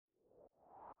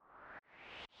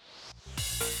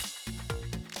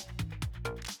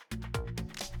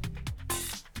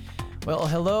Well,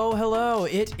 hello.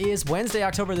 It is Wednesday,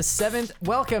 October the 7th.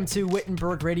 Welcome to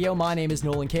Wittenberg Radio. My name is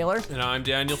Nolan Kaler. And I'm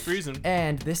Daniel Friesen.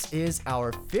 And this is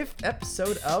our 5th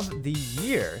episode of the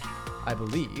year, I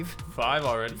believe. 5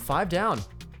 already. 5 down.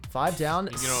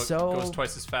 You know, it goes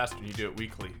twice as fast when you do it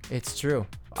weekly. It's true.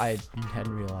 I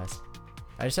hadn't realized.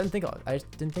 I just didn't think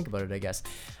about it, I guess.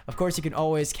 Of course, you can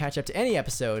always catch up to any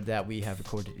episode that we have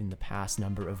recorded in the past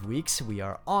number of weeks. We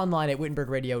are online at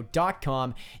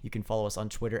wittenbergradio.com. You can follow us on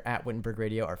Twitter at Wittenberg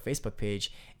Radio. Our Facebook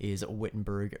page is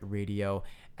Wittenberg Radio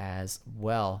as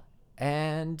well.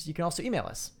 And you can also email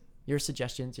us your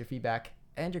suggestions, your feedback,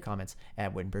 and your comments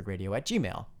at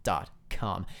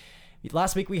wittenbergradio@gmail.com.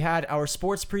 Last week we had our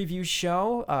sports preview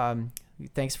show.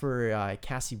 Thanks for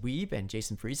Cassie Weeb and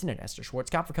Jason Friesen and Esther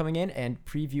Schwartzkopf for coming in and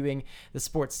previewing the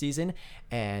sports season.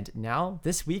 And now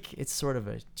this week, it's sort of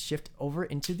a shift over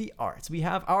into the arts. We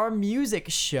have our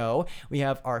music show. We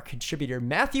have our contributor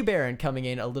Matthew Barron coming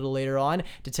in a little later on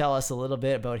to tell us a little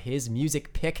bit about his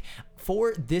music pick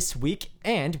for this week.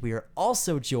 And we are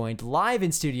also joined live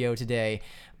in studio today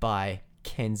by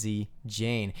Kenzie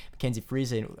Jane. Mackenzie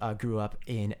Friesen grew up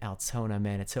in Altona,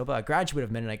 Manitoba, a graduate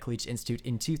of Mennonite Collegiate Institute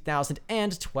in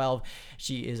 2012.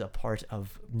 She is a part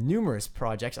of numerous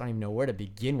projects. I don't even know where to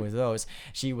begin with those.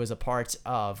 She was a part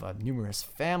of numerous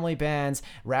family bands,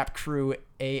 rap crew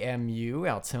AMU,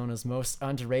 Altona's most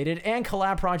underrated, and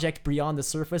collab project Beyond the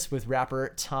Surface with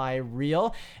rapper Ty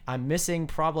Real. I'm missing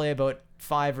probably about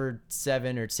 5 or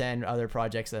 7 or 10 other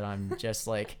projects that I'm just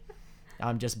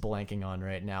blanking on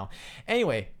right now.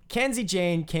 Anyway, Kenzie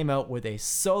Jane came out with a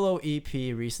solo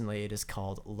EP recently. It is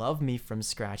called Love Me From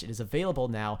Scratch. It is available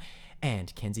now.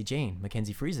 And Kenzie Jane,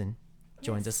 Mackenzie Friesen,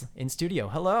 joins us in studio.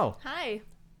 Hello. Hi.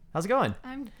 How's it going?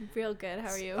 I'm real good. How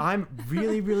are you? I'm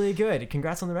really, really good.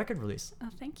 Congrats on the record release. Oh,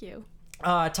 thank you.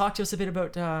 Talk to us a bit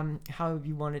about how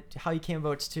you came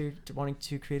about to wanting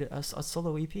to create a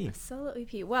solo EP. A solo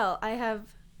EP. Well, I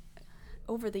have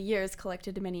over the years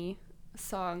collected many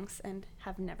songs and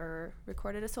have never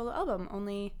recorded a solo album,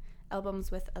 only albums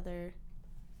with other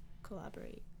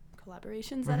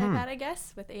collaborations that I've had, I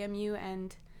guess, with AMU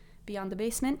and Beyond the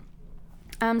Basement.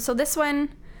 So this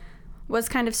one was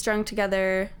kind of strung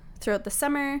together throughout the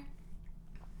summer.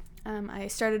 I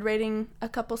started writing a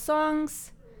couple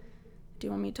songs. Do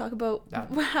you want me to talk about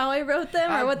how I wrote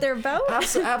them or what they're about?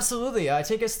 Absolutely.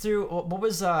 Take us through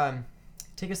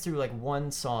like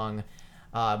one song.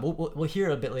 We'll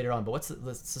hear a bit later on, but what's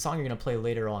the song you're going to play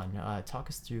later on? Talk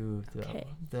us through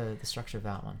the structure of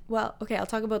that one. Well, okay, I'll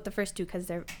talk about the first two because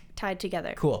they're tied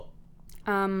together. Cool.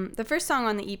 The first song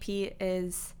on the EP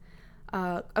is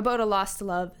about a lost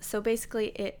love. So basically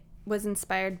it was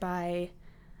inspired by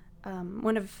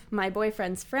one of my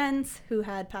boyfriend's friends who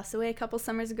had passed away a couple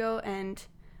summers ago, and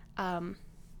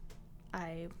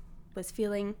I was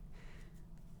feeling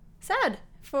sad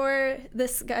for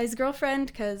this guy's girlfriend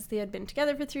because they had been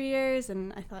together for 3 years,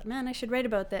 and I thought, man, I should write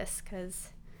about this because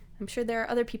I'm sure there are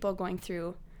other people going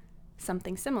through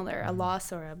something similar, a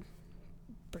loss or a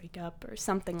breakup or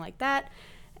something like that.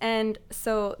 And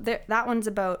so that one's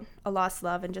about a lost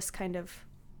love and just kind of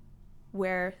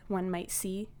where one might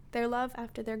see their love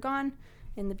after they're gone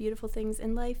and the beautiful things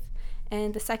in life.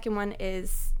 And the second one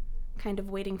is kind of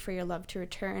waiting for your love to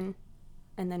return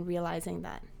and then realizing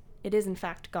that it is in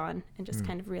fact gone, and just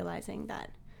kind of realizing that,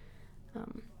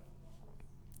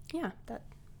 that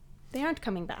they aren't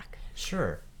coming back.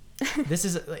 Sure. This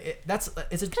is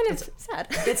it's sad.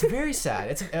 It's very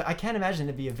sad. I can't imagine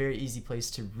it'd be a very easy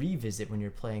place to revisit when you're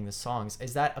playing the songs.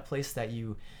 Is that a place that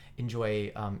you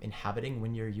enjoy inhabiting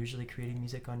when you're usually creating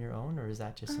music on your own, or is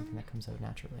that just something that comes out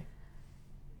naturally?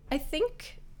 I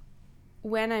think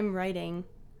when I'm writing,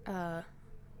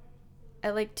 I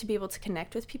like to be able to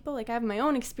connect with people. Like, I have my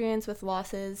own experience with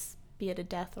losses, be it a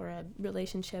death or a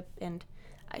relationship, and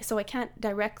so I can't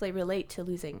directly relate to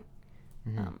losing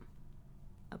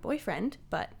a boyfriend,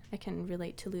 but I can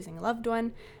relate to losing a loved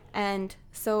one. And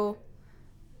so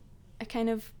I kind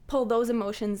of pull those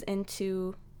emotions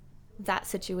into that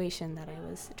situation that I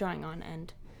was drawing on,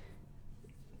 and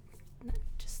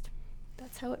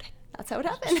that's how it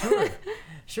happened.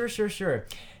 Sure.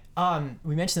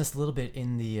 We mentioned this a little bit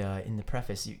in the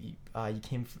preface. You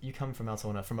come from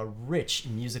Altona, from a rich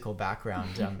musical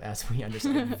background, as we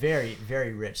understand, very,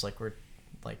 very rich. Like, we're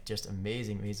like just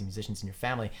amazing musicians in your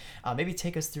family. Maybe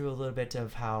take us through a little bit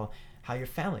of how your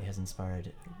family has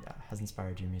inspired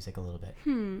your music a little bit.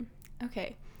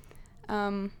 Okay.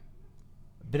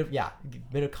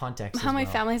 Bit of context. How my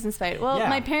family is inspired. Well,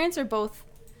 my parents are both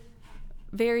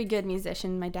very good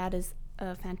musicians. My dad is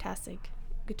a fantastic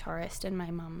guitarist, and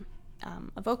my mom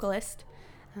a vocalist.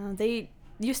 They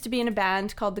used to be in a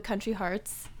band called the Country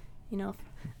Hearts. You know,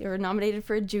 they were nominated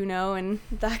for a Juno, and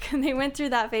they went through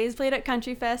that phase, played at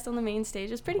Country Fest on the main stage.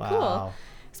 It was pretty cool.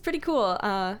 It's pretty cool.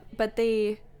 But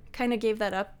they kind of gave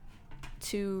that up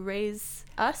to raise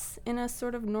us in a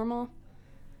sort of normal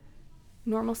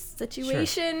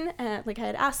situation. Sure. Like I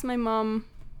had asked my mom,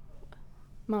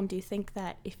 do you think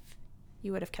that if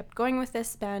you would have kept going with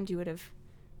this band, you would have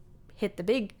hit the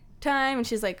big time? And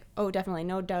she's like, oh, definitely,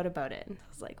 no doubt about it. And I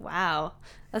was like, wow,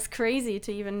 that's crazy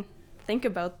to even think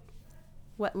about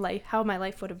how my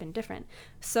life would have been different.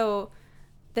 So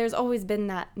there's always been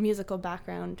that musical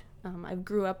background. I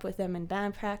grew up with them in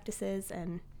band practices,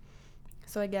 and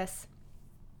so I guess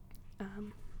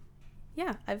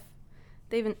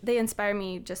they inspire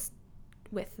me just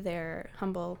with their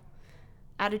humble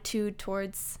attitude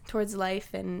towards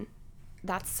life, and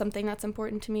that's something that's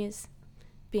important to me, is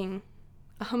being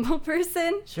a humble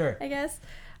person. Sure. I guess.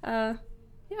 I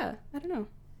don't know.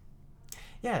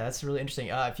 Yeah, that's really interesting.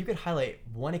 If you could highlight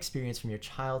one experience from your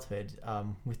childhood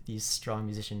with these strong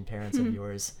musician parents of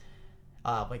yours,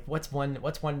 like what's one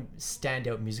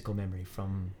standout musical memory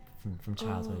from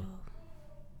childhood? Oh.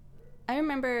 I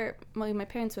remember my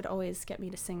parents would always get me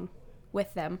to sing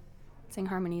with them, sing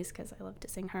harmonies, because I love to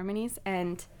sing harmonies.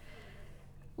 And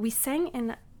we sang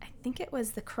in, I think it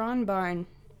was the Cron Barn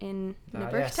in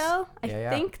Wittenberg. Yes. I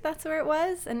think that's where it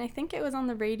was, and I think it was on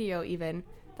the radio even.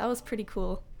 That was pretty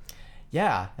cool.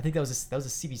 Yeah, I think that was a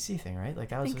CBC thing, right? Like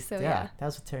that was. I think so. Yeah, that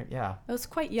was with yeah. I was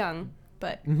quite young,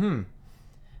 but.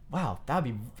 Wow,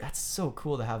 that's so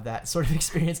cool to have that sort of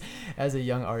experience as a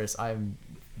young artist.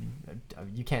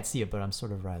 You can't see it, but I'm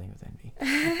sort of writhing with envy.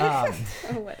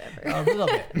 Whatever. A little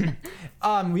bit.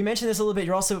 We mentioned this a little bit.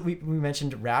 You're also we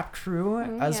mentioned rap crew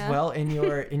as well in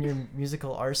your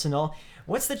musical arsenal.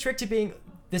 What's the trick to being?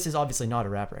 This is obviously not a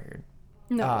rap record.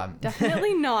 No,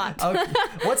 definitely not. Okay.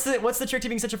 What's the trick to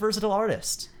being such a versatile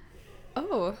artist?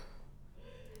 Oh,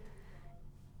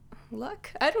 luck.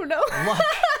 I don't know. Luck.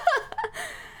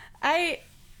 I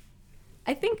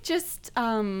think just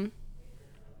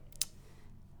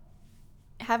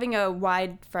having a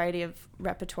wide variety of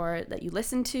repertoire that you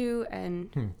listen to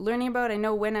and learning about. I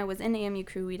know when I was in the AMU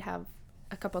crew, we'd have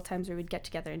a couple of times where we'd get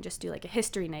together and just do like a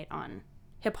history night on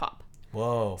hip hop.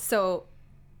 Whoa. So,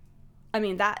 I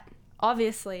mean, that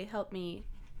obviously helped me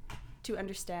to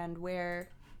understand where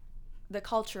the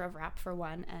culture of rap, for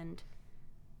one, and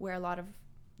where a lot of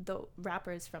the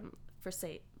rappers for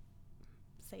say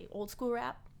old school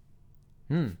rap,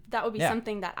 that would be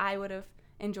something that I would have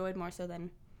enjoyed more so than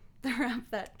the rap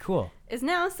that is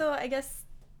now. So I guess,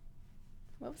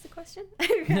 what was the question?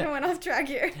 I kind of went off track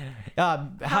here.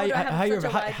 How you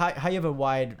have a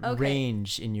wide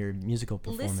range in your musical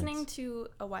performance. Listening to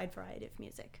a wide variety of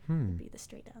music would be the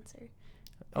straight answer.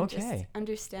 And just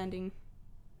understanding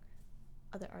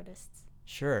other artists.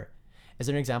 Sure. Is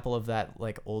there an example of that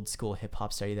like old school hip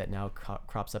hop study that now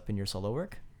crops up in your solo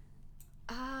work?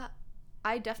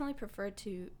 I definitely prefer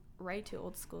to write to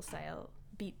old school style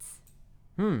beats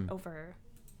over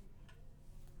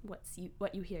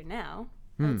what you hear now.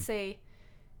 I would say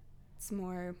it's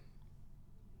more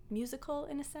musical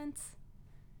in a sense.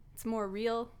 It's more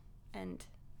real and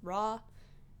raw,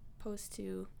 opposed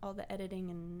to all the editing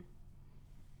and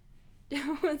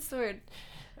what's the word?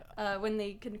 When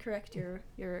they can correct your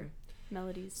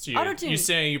melodies. So you're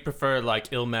saying you prefer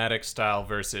like Illmatic style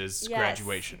versus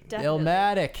Graduation? Definitely.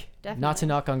 Illmatic. Definitely. Not to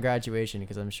knock on Graduation,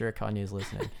 because I'm sure Kanye is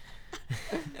listening.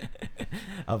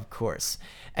 Of course.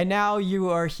 And now you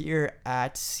are here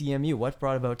at CMU. What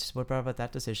brought about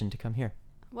that decision to come here?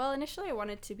 Well, initially I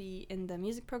wanted to be in the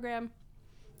music program.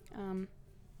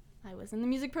 I was in the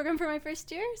music program for my first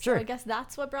year, so I guess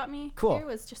that's what brought me here,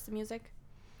 was just the music.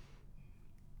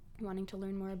 Wanting to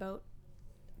learn more about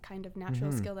kind of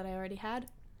natural skill that I already had.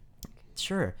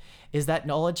 Sure. Is that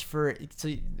knowledge so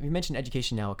we mentioned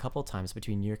education now a couple of times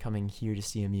between your coming here to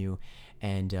CMU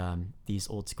and these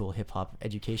old school hip hop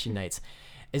education nights.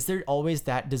 Is there always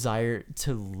that desire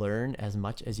to learn as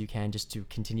much as you can, just to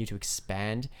continue to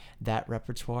expand that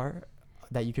repertoire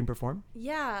that you can perform?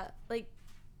 Yeah, like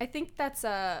I think that's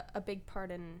a big part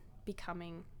in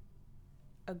becoming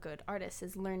a good artist,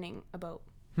 is learning about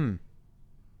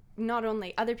not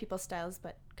only other people's styles,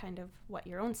 but kind of what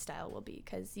your own style will be,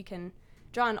 because you can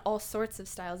draw on all sorts of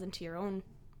styles into your own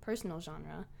personal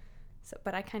genre. So,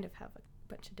 but I kind of have a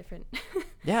bunch of different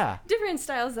different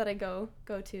styles that I go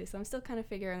to, so I'm still kind of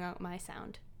figuring out my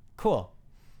sound. Cool.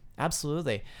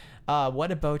 Absolutely.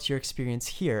 What about your experience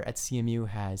here at CMU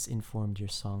has informed your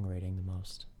songwriting the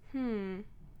most?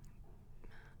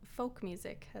 Folk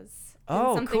music has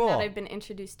been something that I've been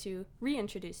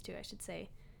reintroduced to, I should say,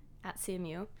 at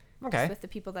CMU. Okay. With the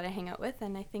people that I hang out with,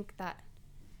 and I think that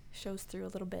shows through a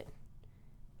little bit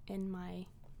in my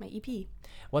EP.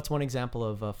 What's one example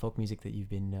of folk music that you've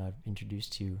been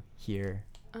introduced to here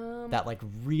that like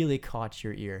really caught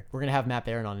your ear? We're gonna have Matt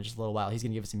Barron on in just a little while. He's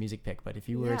gonna give us a music pick. But if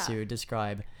you were to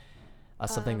describe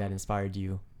something that inspired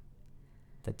you,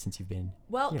 that since you've been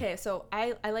okay, so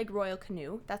I like Royal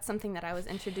Canoe. That's something that I was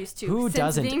introduced to. Who since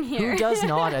doesn't? Being here. Who does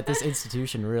not at this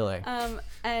institution, really?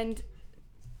 And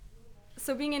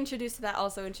so being introduced to that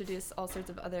also introduced all sorts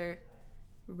of other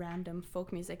random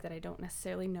folk music that I don't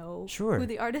necessarily know who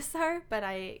the artists are, but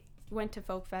I went to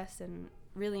Folk Fest and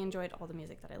really enjoyed all the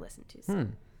music that I listened to. So.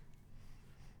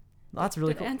 That's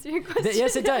really cool. Answer your question?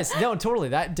 Yes, it does. No, totally.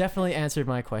 That definitely answered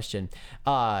my question.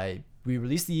 We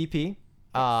released the EP.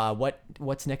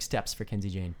 What's next steps for Kenzie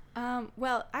Jane?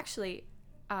 Well, actually,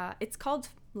 it's called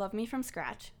Love Me From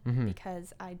Scratch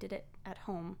because I did it at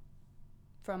home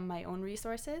from my own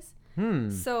resources.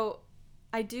 So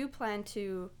I do plan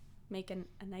to make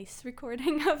a nice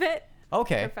recording of it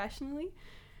professionally.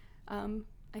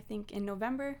 I think in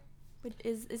November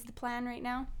is the plan right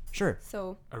now. Sure.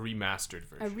 So a remastered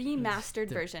version. A remastered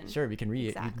version. Sure, we can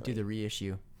we can do the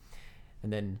reissue.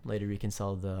 And then later we can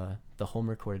sell the home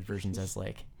recorded versions as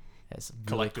really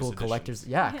collector's cool collector's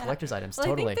collector's items. Well,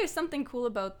 totally. I think there's something cool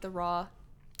about the raw.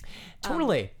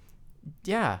 Totally.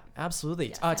 Yeah, absolutely.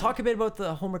 Yes, talk a bit about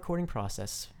the home recording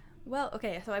process. Well,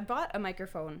 okay, so I bought a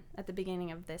microphone at the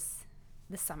beginning of this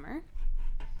summer,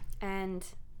 and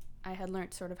I had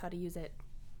learned sort of how to use it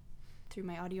through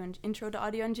my intro to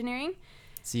audio engineering.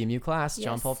 CMU class,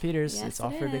 John Paul Peters. Yes, it's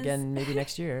offered again maybe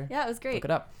next year. Yeah, it was great. Look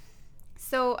it up.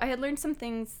 So I had learned some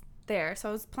things there. So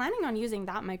I was planning on using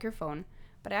that microphone,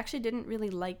 but I actually didn't really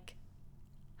like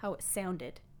how it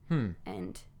sounded.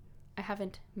 And I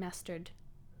haven't mastering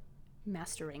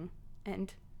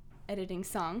and editing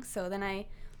songs. So then I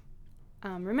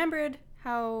remembered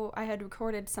how I had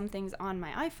recorded some things on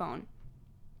my iPhone,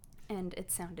 and it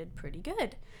sounded pretty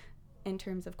good in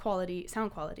terms of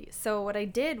sound quality. So what I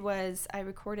did was I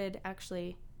recorded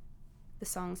actually the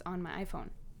songs on my iPhone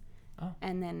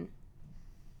and then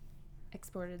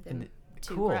exported them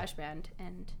to GarageBand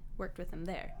and worked with them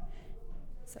there.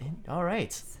 So all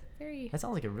right. That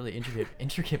sounds like a really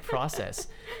intricate process.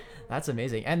 That's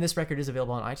amazing. And this record is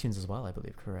available on iTunes as well, I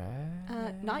believe,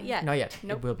 correct? Not yet. Not yet.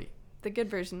 Nope. It will be. The good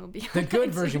version will be on The good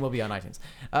iTunes. version will be on iTunes.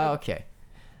 Okay.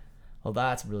 Well,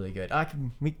 that's really good.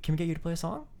 Can we get you to play a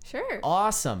song? Sure.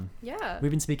 Awesome. Yeah.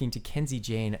 We've been speaking to Kenzie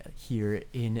Jane here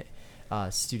in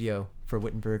studio for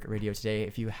Wittenberg Radio today.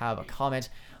 If you have a comment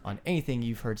on anything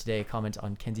you've heard today, comment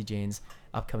on Kenzie Jane's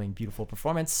upcoming beautiful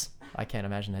performance. I can't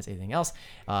imagine that's anything else.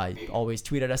 Always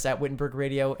tweet at us at Wittenberg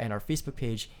Radio, and our Facebook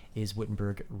page is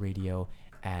Wittenberg Radio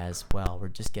as well. We're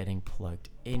just getting plugged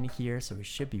in here, so we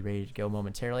should be ready to go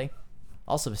momentarily.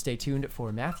 Also, stay tuned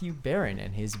for Matthew Barron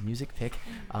and his music pick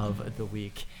of the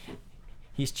week.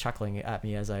 He's chuckling at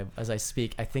me as I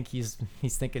speak. I think he's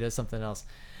thinking of something else.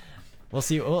 We'll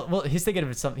see. Well, he's thinking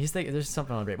of something. He's thinking there's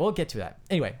something on break. We'll get to that.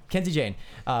 Anyway, Kenzie Jane.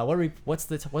 What's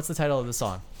the title of the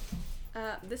song?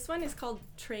 This one is called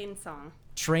Train Song.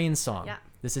 Train Song. Yeah.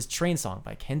 This is Train Song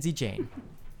by Kenzie Jane,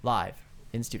 live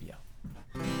in studio.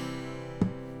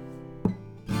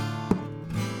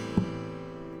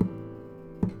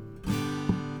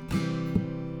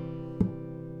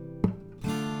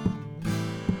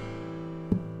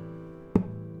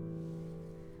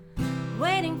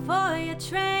 Waiting for your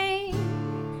train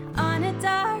on a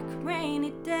dark,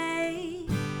 rainy day.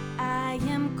 I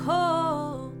am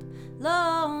cold,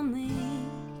 lonely,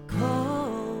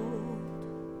 cold.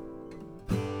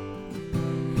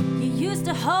 You used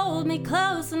to hold me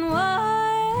close and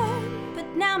warm, but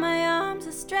now my arms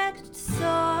are stretched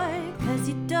sore, 'cause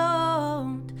you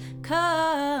don't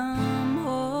come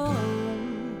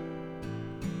home.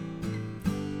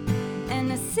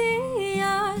 And I see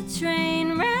your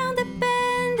train round the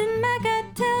bend, and my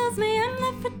gut tells me I'm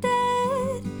left for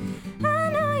dead. I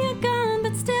know you're gone,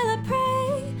 but still I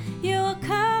pray you will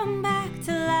come back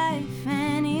to life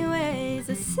anyways.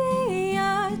 I see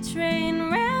your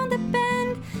train round the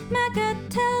bend, my gut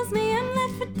tells me I'm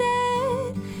left for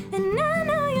dead. And I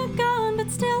know you're gone,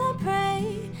 but still I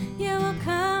pray you will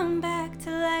come back to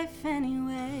life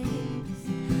anyways.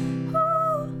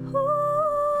 Ooh, ooh,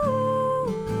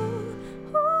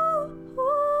 ooh, ooh,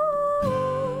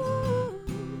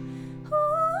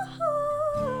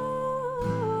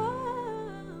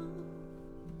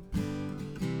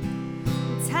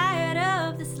 I'm tired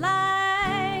of this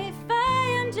life.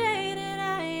 I am jaded,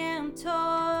 I am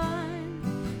torn,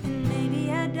 and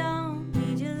maybe I don't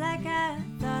need you like I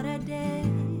thought I did.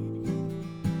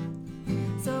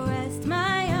 So rest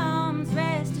my arms,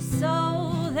 rest your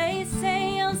soul. They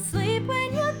say you'll sleep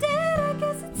when you're dead. I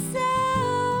guess it's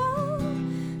so.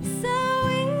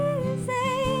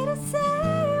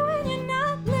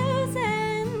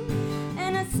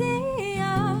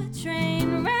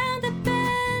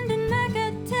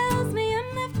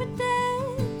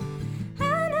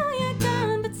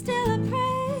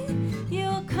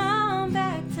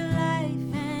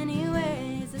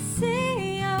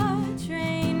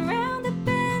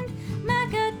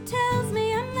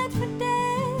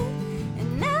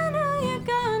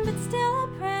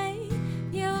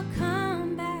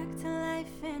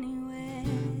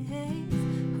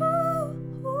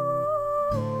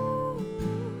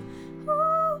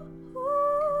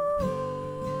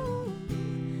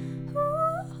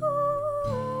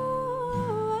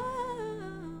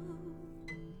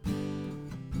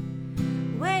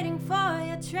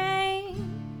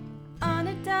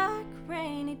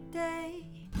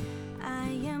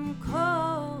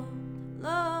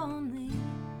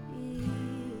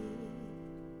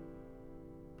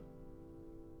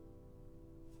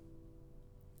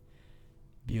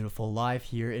 Beautiful. Live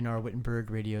here in our Wittenberg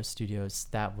Radio studios.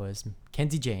 That was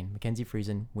Mackenzie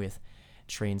Friesen with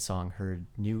Train Song. Her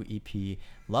new EP,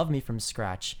 Love Me From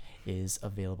Scratch, is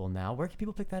available now. Where can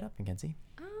people pick that up, Mackenzie?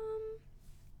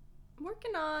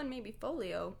 Working on maybe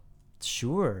Folio.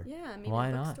 Sure. Yeah, maybe Why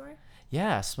a not? bookstore.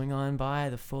 Yeah, swing on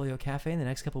by the Folio Cafe in the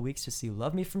next couple of weeks to see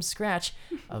Love Me From Scratch,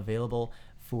 available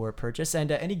for purchase.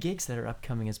 And any gigs that are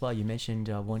upcoming as well. You mentioned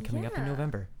one coming up in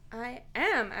November. I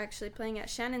am actually playing at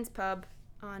Shannon's Pub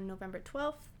on November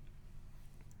 12th.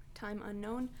 Time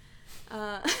unknown.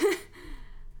 Where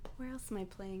else am I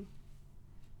playing?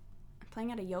 I'm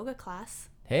playing at a yoga class.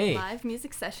 Hey. Live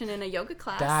music session in a yoga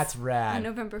class. That's rad. On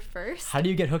November 1st. How do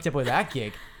you get hooked up with that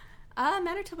gig?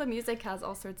 Manitoba Music has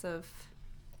all sorts of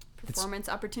performance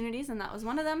opportunities, and that was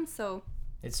one of them, so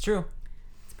it's true.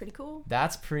 It's pretty cool.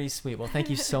 That's pretty sweet. Well, thank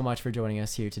you so much for joining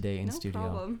us here today in studio. No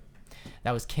problem.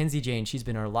 That was Kenzie Jane. She's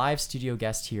been our live studio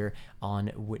guest here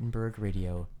on Wittenberg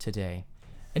Radio today.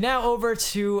 And now over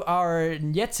to our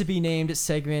yet-to-be-named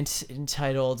segment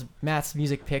entitled Matt's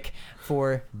Music Pick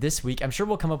for this week. I'm sure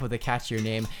we'll come up with a catchier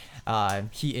name.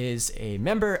 He is a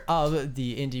member of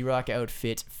the indie rock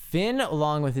outfit Finn,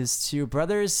 along with his two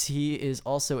brothers. He is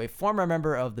also a former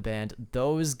member of the band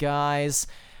Those Guys.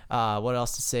 What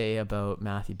else to say about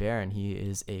Matthew Barron? He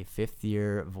is a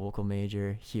fifth-year vocal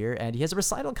major here, and he has a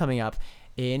recital coming up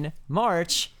in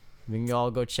March. We can all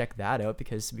go check that out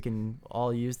because we can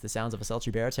all use the sounds of a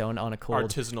sultry baritone on a cold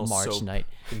Artisanal March soap night.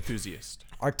 Enthusiast.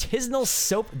 Artisanal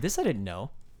soap? This I didn't know.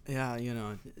 Yeah,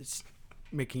 it's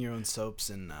making your own soaps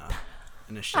in a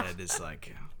shed is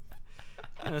like,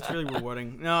 it's really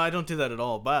rewarding. No, I don't do that at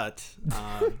all. But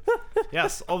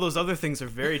yes, all those other things are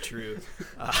very true,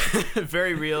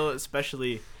 very real.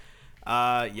 Especially,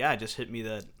 it just hit me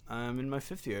that I'm in my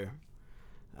fifth year.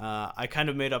 I kind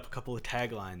of made up a couple of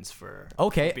taglines for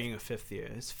being a fifth year.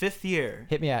 It's fifth year.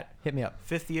 Hit me up.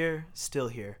 Fifth year, still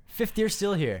here. Fifth year,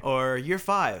 still here. Or year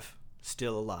 5,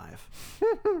 still alive.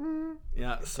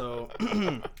 Yeah, so...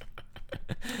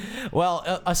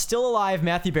 Well, a still alive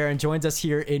Matthew Barron joins us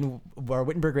here in our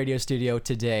Wittenberg Radio studio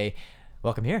today.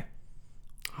 Welcome here.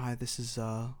 Hi, this is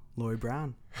Lori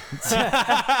Brown.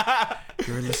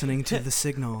 You're listening to The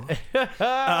Signal.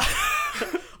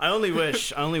 I only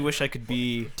wish I could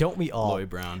be. Don't we all? Lori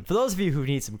Brown. For those of you who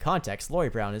need some context, Lori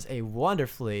Brown is a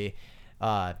wonderful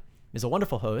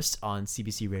host on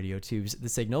CBC Radio 2's The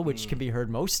Signal, which can be heard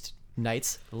most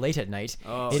nights late at night.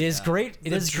 It is great.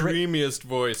 It is the dreamiest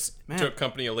voice to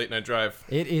accompany a late night drive.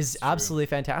 It is absolutely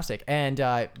fantastic. And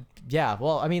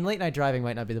late night driving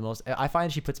might not be the most. I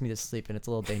find she puts me to sleep, and it's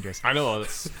a little dangerous. I know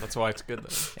that's why it's good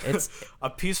though. It's a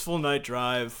peaceful night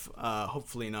drive.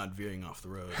 Hopefully not veering off the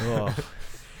road. Oh.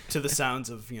 To the sounds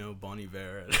of Bon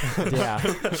Iver.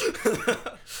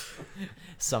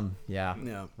 Yeah.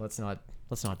 Let's not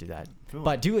do that. Cool.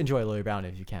 But do enjoy Lori Brown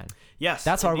if you can. Yes,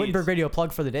 that's our Wittenberg Radio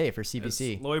plug for the day for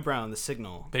CBC. It's Lori Brown, The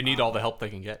Signal. They need all the help they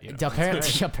can get.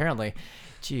 Apparently.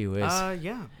 Gee whiz.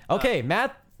 Yeah. Okay,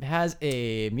 Matt has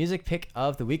a music pick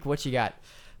of the week. What you got?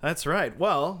 That's right.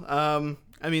 Well,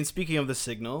 speaking of The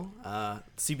Signal,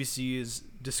 CBC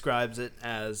describes it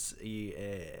as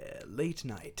a late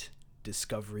night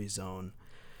discovery zone.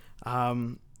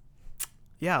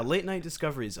 Late night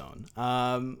discovery zone.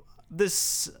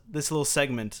 This little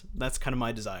segment, that's kind of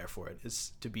my desire for it,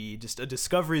 is to be just a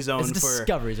discovery zone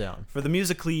for the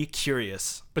musically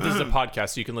curious. But this is a podcast,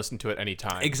 so you can listen to it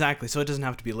anytime. Exactly. So it doesn't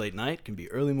have to be late night. It can be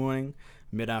early morning,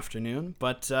 mid-afternoon.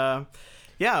 But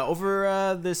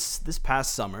over this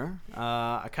past summer,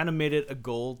 I kind of made it a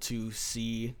goal to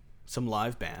see some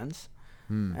live bands.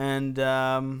 And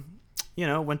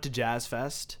went to Jazz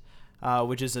Fest,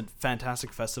 which is a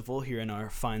fantastic festival here in our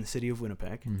fine city of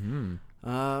Winnipeg.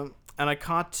 And I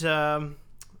caught,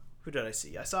 who did I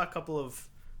see? I saw a couple of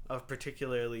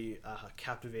particularly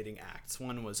captivating acts.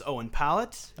 One was Owen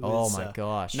Pallett. Oh my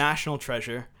gosh. National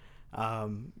treasure.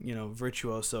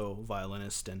 Virtuoso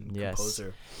violinist and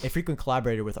composer. A frequent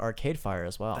collaborator with Arcade Fire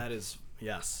as well. That is,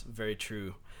 yes, very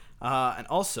true. And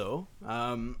also,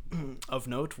 of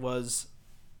note was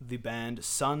the band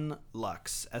Sun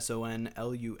Lux,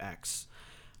 Sonlux.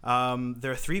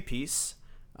 They're a three-piece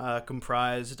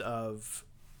comprised of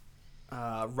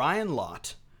Ryan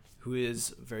Lott, who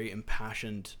is a very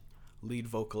impassioned lead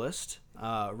vocalist,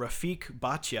 Rafik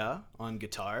Bhatia on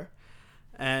guitar,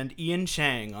 and Ian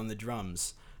Chang on the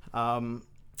drums.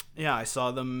 I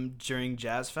saw them during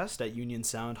Jazz Fest at Union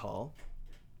Sound Hall,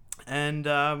 and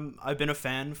I've been a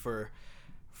fan for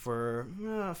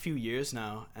a few years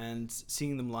now, and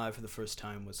seeing them live for the first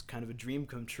time was kind of a dream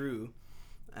come true,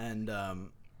 and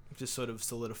just sort of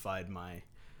solidified my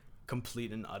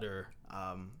complete and utter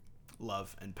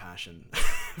love and passion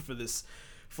for this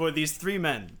for these three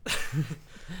men.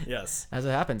 Yes. As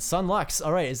it happens, Sun Lux.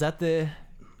 All right, is that the?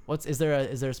 Is there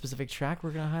a specific track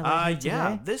we're gonna highlight here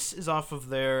yeah, today? this is off of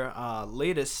their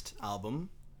latest album,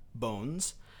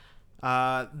 Bones.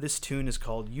 This tune is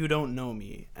called "You Don't Know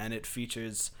Me," and it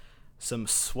features some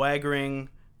swaggering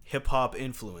hip hop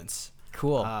influence.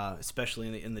 Cool.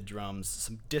 Especially in the drums,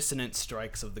 some dissonant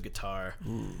strikes of the guitar,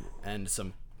 and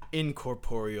some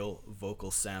incorporeal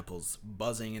vocal samples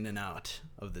buzzing in and out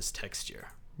of this texture.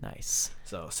 Nice.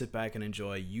 So sit back and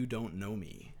enjoy "You Don't Know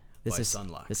Me" by Sun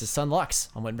Lux. This is Sun Lux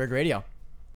on Wittenberg Radio.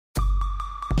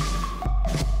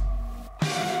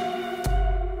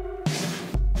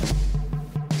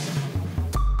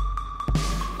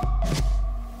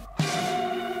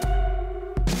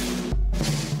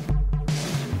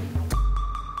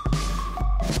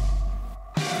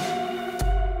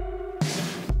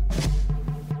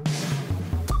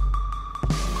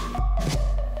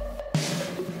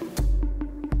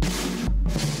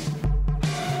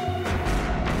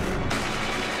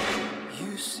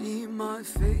 My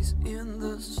face in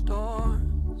the stars.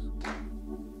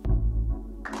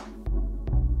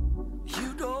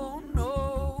 You don't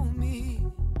know me.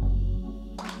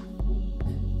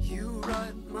 You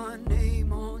write my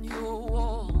name on your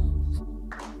walls,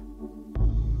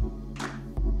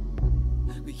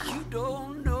 but you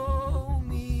don't know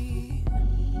me.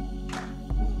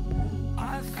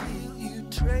 I feel you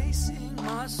tracing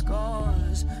my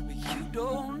scars, but you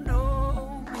don't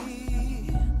know me.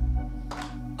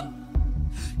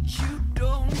 You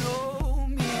don't know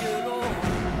me at all.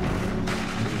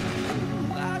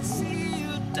 I see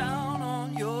you down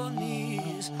on your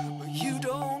knees, but you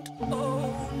don't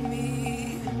own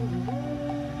me.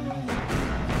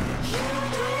 You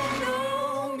don't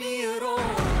know me at all.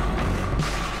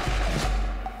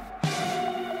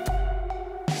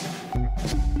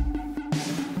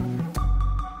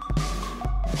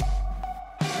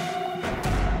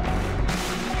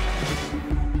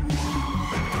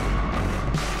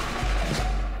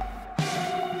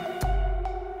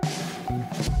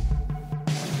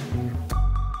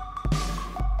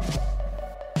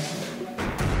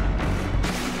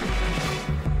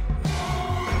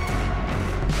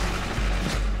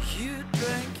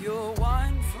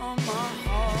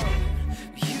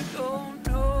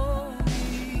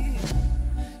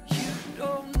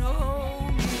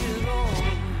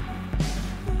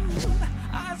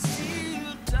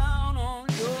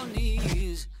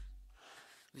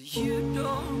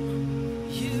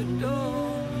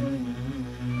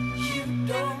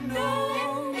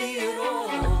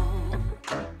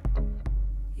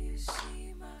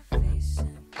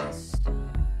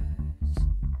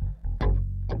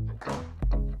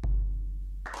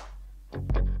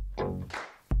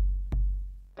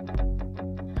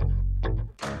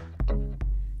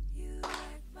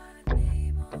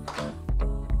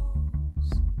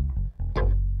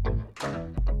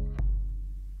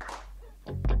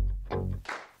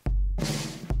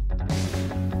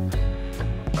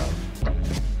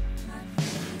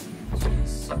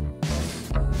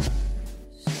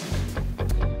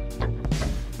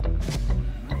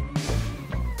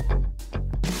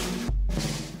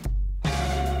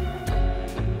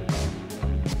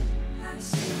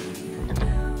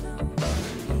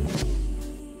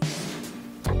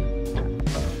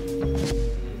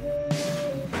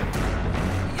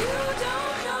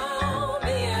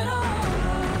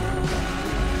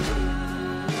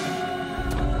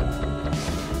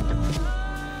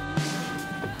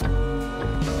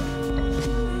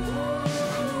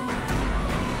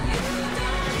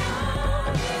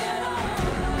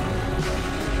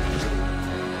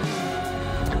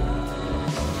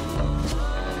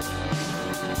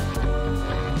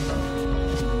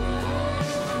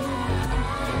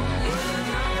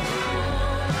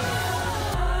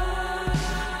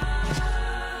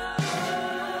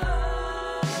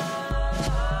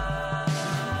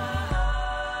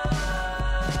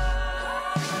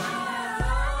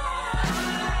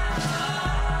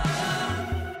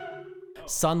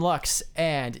 Sun Lux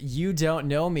and You Don't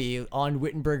Know Me on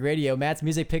Wittenberg Radio. Matt's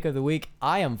music pick of the week.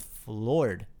 I am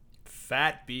floored.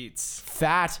 Fat beats.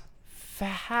 Fat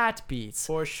beats.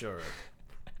 For sure.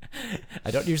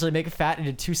 I don't usually make fat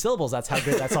into two syllables. That's how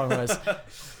good that song was.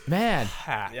 Man.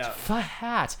 Hat. Yeah.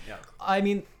 Fat. Yeah. I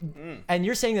mean, and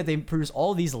you're saying that they produce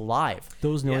all these live.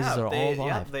 Those noises are all live.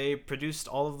 Yeah, they produced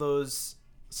all of those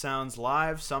sounds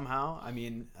live somehow. I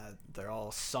mean, they're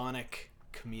all sonic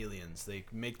chameleons. They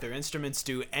make their instruments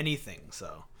do anything,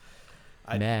 so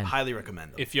I highly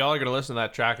recommend them. If y'all are going to listen to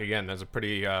that track again, there's a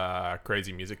pretty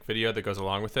crazy music video that goes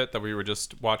along with it that we were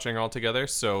just watching all together,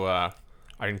 so I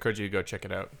encourage you to go check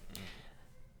it out.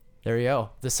 There we go.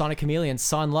 The Sonic Chameleon,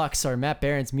 Son Lux, are Matt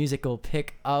Barron's musical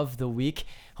pick of the week.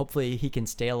 Hopefully he can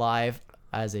stay alive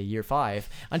as a year 5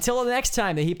 until the next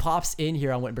time that he pops in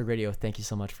here on Wittenberg Radio. Thank you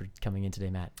so much for coming in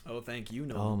today, Matt. Oh, thank you,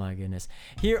 Noel. Oh my goodness.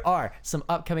 Here are some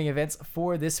upcoming events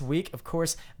for this week. Of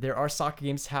course, there are soccer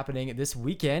games happening this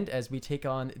weekend as we take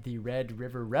on the Red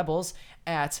River Rebels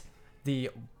at the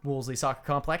Wolseley Soccer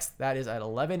Complex. That is at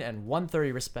 11 and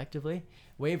 1:30 respectively.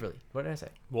 Waverly. What did I say?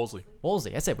 Wolseley.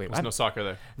 Wolseley. I said Waverly. There's no soccer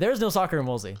there. There's no soccer in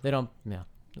Wolseley. They don't. Yeah.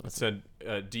 It said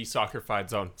de-soccer-fied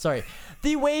zone. Sorry.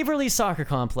 The Waverly Soccer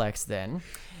Complex then.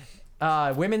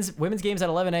 Women's games at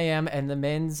 11 a.m. and the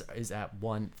men's is at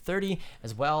 1:30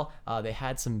 as well. They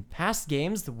had some past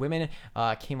games. The women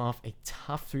came off a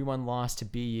tough 3-1 loss to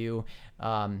BU,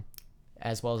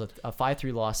 as well as a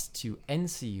 5-3 loss to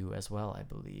NCU as well, I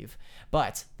believe.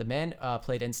 But the men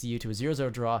played NCU to a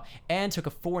 0-0 draw and took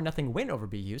a 4-0 win over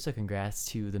BU. So congrats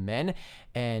to the men.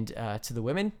 And to the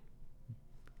women,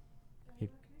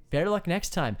 better luck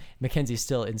next time. Mackenzie's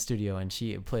still in studio and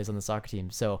she plays on the soccer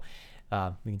team. So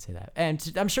we can say that.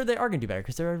 And I'm sure they are going to do better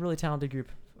because they're a really talented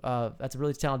group. That's a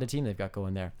really talented team they've got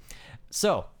going there.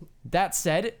 So that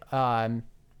said,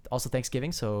 also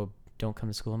Thanksgiving, so don't come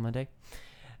to school on Monday.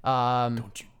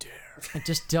 Don't you dare.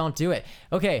 Just don't do it.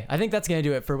 Okay, I think that's going to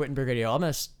do it for Wittenberg Radio. I'm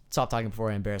going to stop talking before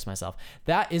I embarrass myself.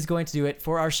 That is going to do it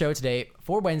for our show today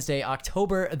for Wednesday,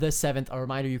 October the 7th. A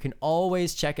reminder, you can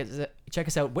always check us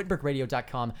out,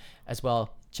 wittenbergradio.com as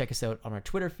well. Check us out on our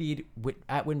Twitter feed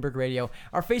at Wittenberg Radio.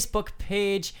 Our Facebook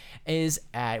page is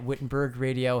at Wittenberg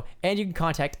Radio. And you can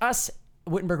contact us,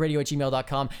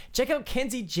 wittenbergradio@gmail.com. Check out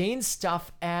Kenzie Jane's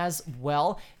stuff as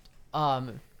well.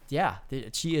 Yeah,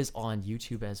 she is on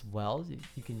YouTube as well.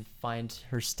 You can find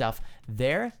her stuff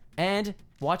there. And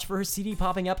watch for her CD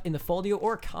popping up in the Folio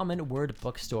or Common Word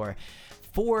bookstore.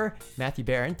 For Matthew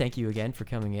Barron, thank you again for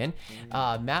coming in.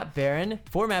 Matt Barron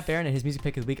and his music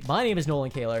pick of the week. My name is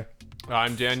Nolan Kaler.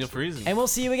 I'm Daniel Friesen. And we'll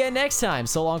see you again next time.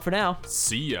 So long for now.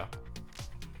 See ya.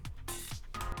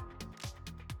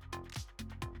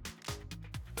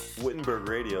 Wittenberg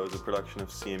Radio is a production of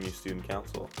CMU Student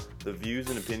Council. The views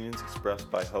and opinions expressed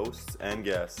by hosts and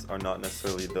guests are not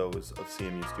necessarily those of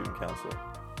CMU Student Council.